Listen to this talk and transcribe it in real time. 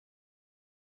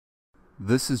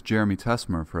This is Jeremy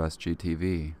Tessmer for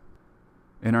SGTV.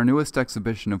 In our newest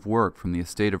exhibition of work from the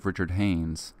estate of Richard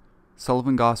Haines,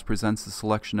 Sullivan Goss presents a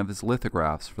selection of his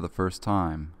lithographs for the first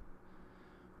time.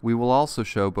 We will also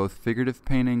show both figurative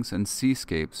paintings and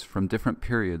seascapes from different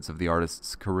periods of the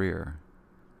artist's career.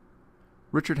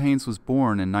 Richard Haines was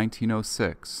born in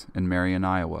 1906 in Marion,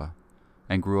 Iowa,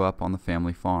 and grew up on the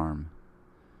family farm.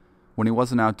 When he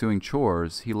wasn't out doing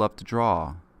chores, he loved to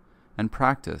draw, and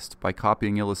practiced by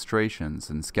copying illustrations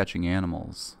and sketching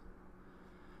animals.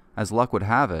 As luck would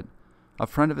have it, a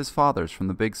friend of his father's from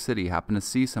the big city happened to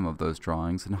see some of those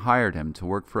drawings and hired him to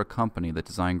work for a company that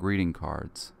designed greeting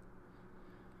cards.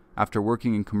 After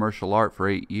working in commercial art for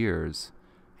 8 years,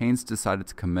 Haines decided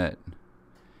to commit.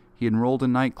 He enrolled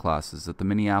in night classes at the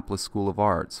Minneapolis School of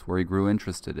Arts, where he grew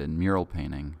interested in mural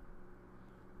painting.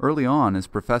 Early on, his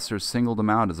professors singled him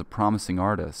out as a promising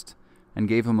artist and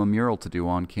gave him a mural to do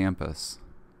on campus.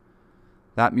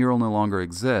 That mural no longer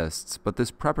exists, but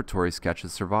this preparatory sketch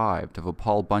has survived of a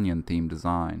Paul Bunyan-themed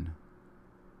design.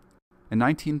 In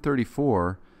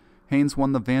 1934, Haines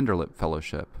won the Vanderlip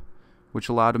Fellowship, which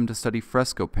allowed him to study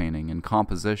fresco painting and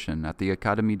composition at the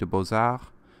Académie des Beaux-Arts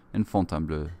in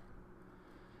Fontainebleau.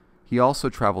 He also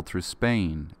traveled through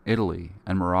Spain, Italy,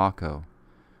 and Morocco,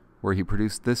 where he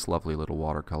produced this lovely little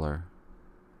watercolor.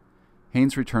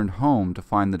 Haines returned home to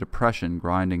find the Depression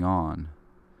grinding on.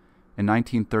 In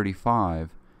 1935,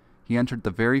 he entered the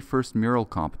very first mural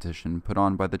competition put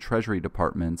on by the Treasury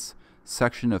Department's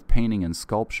Section of Painting and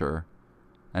Sculpture,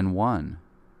 and won.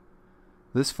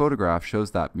 This photograph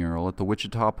shows that mural at the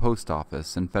Wichita Post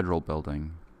Office and Federal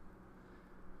Building.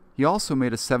 He also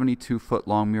made a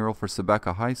 72-foot-long mural for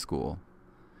Sebeka High School.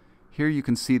 Here you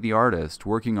can see the artist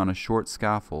working on a short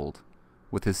scaffold,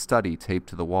 with his study taped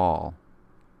to the wall.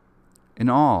 In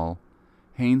all,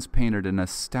 Haines painted an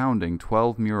astounding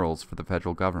 12 murals for the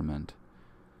federal government.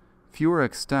 Few are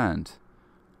extant,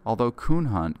 although coon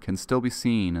hunt can still be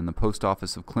seen in the post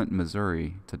office of Clinton,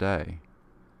 Missouri, today.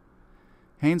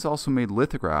 Haines also made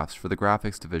lithographs for the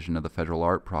graphics division of the Federal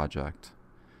Art Project.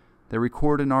 They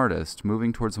record an artist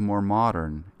moving towards a more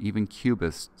modern, even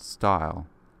cubist style.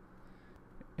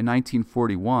 In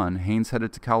 1941, Haines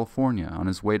headed to California on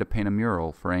his way to paint a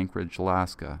mural for Anchorage,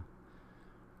 Alaska.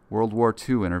 World War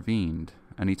II intervened,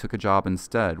 and he took a job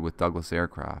instead with Douglas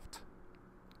Aircraft.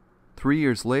 3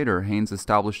 years later, Haines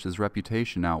established his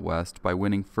reputation out west by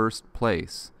winning first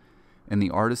place in the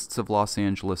Artists of Los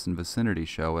Angeles and Vicinity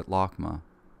show at LACMA.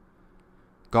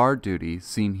 Guard Duty,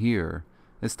 seen here,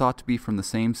 is thought to be from the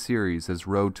same series as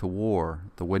Road to War,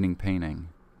 the winning painting.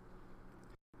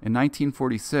 In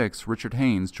 1946, Richard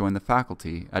Haines joined the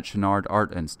faculty at Chouinard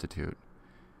Art Institute.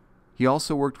 He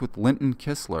also worked with Linton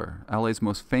Kistler, LA's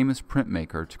most famous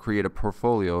printmaker, to create a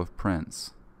portfolio of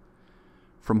prints.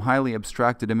 From highly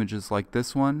abstracted images like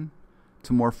this one,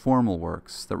 to more formal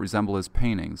works that resemble his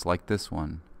paintings like this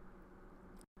one.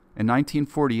 In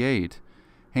 1948,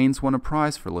 Haines won a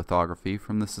prize for lithography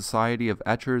from the Society of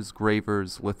Etchers,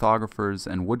 Gravers, Lithographers,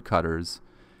 and Woodcutters,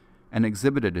 and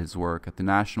exhibited his work at the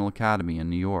National Academy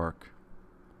in New York.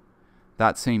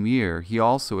 That same year, he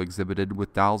also exhibited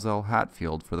with Dalzell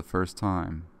Hatfield for the first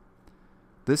time.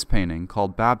 This painting,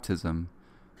 called Baptism,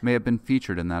 may have been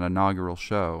featured in that inaugural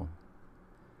show.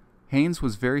 Haines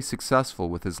was very successful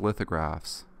with his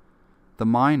lithographs. The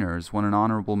Miners won an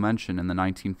honorable mention in the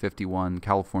 1951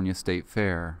 California State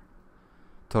Fair.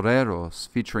 Toreros,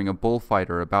 featuring a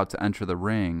bullfighter about to enter the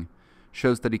ring,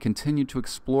 shows that he continued to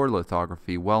explore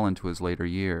lithography well into his later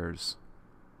years.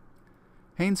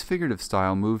 Haines' figurative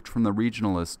style moved from the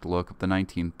regionalist look of the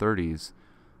 1930s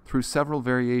through several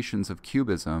variations of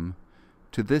cubism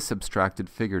to this abstracted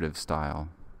figurative style.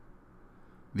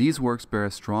 These works bear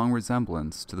a strong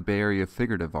resemblance to the Bay Area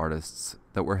figurative artists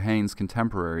that were Haines'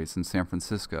 contemporaries in San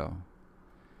Francisco.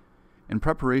 In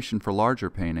preparation for larger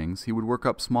paintings, he would work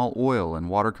up small oil and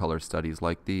watercolor studies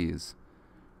like these,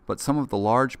 but some of the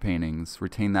large paintings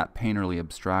retain that painterly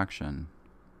abstraction.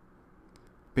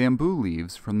 Bamboo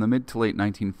Leaves from the mid to late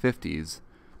 1950s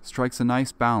strikes a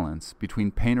nice balance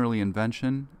between painterly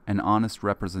invention and honest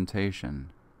representation.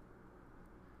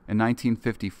 In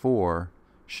 1954,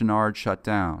 Chouinard shut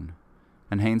down,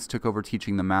 and Haines took over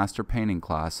teaching the master painting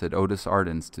class at Otis Art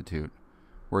Institute,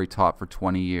 where he taught for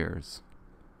 20 years.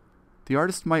 The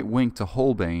artist might wink to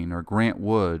Holbein or Grant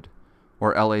Wood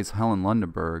or LA's Helen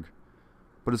Lundenberg,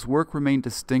 but his work remained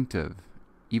distinctive,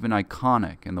 even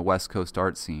iconic in the West Coast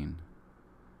art scene.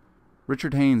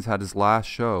 Richard Haines had his last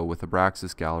show with the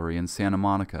Abraxas Gallery in Santa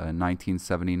Monica in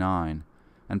 1979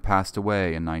 and passed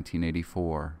away in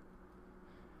 1984.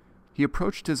 He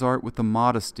approached his art with the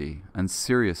modesty and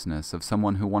seriousness of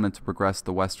someone who wanted to progress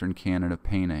the Western canon of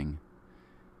painting.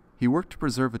 He worked to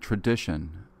preserve a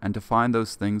tradition and to find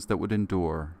those things that would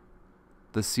endure: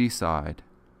 the seaside,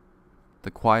 the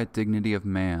quiet dignity of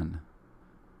man,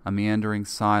 a meandering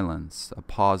silence, a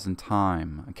pause in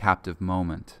time, a captive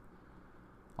moment,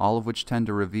 all of which tend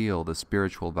to reveal the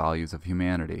spiritual values of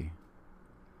humanity.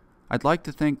 I'd like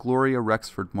to thank Gloria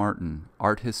Rexford Martin,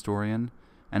 art historian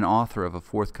and author of a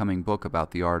forthcoming book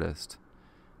about the artist,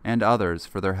 and others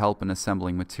for their help in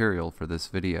assembling material for this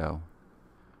video.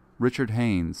 Richard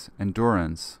Haines'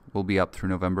 Endurance will be up through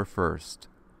November 1st.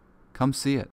 Come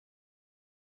see it.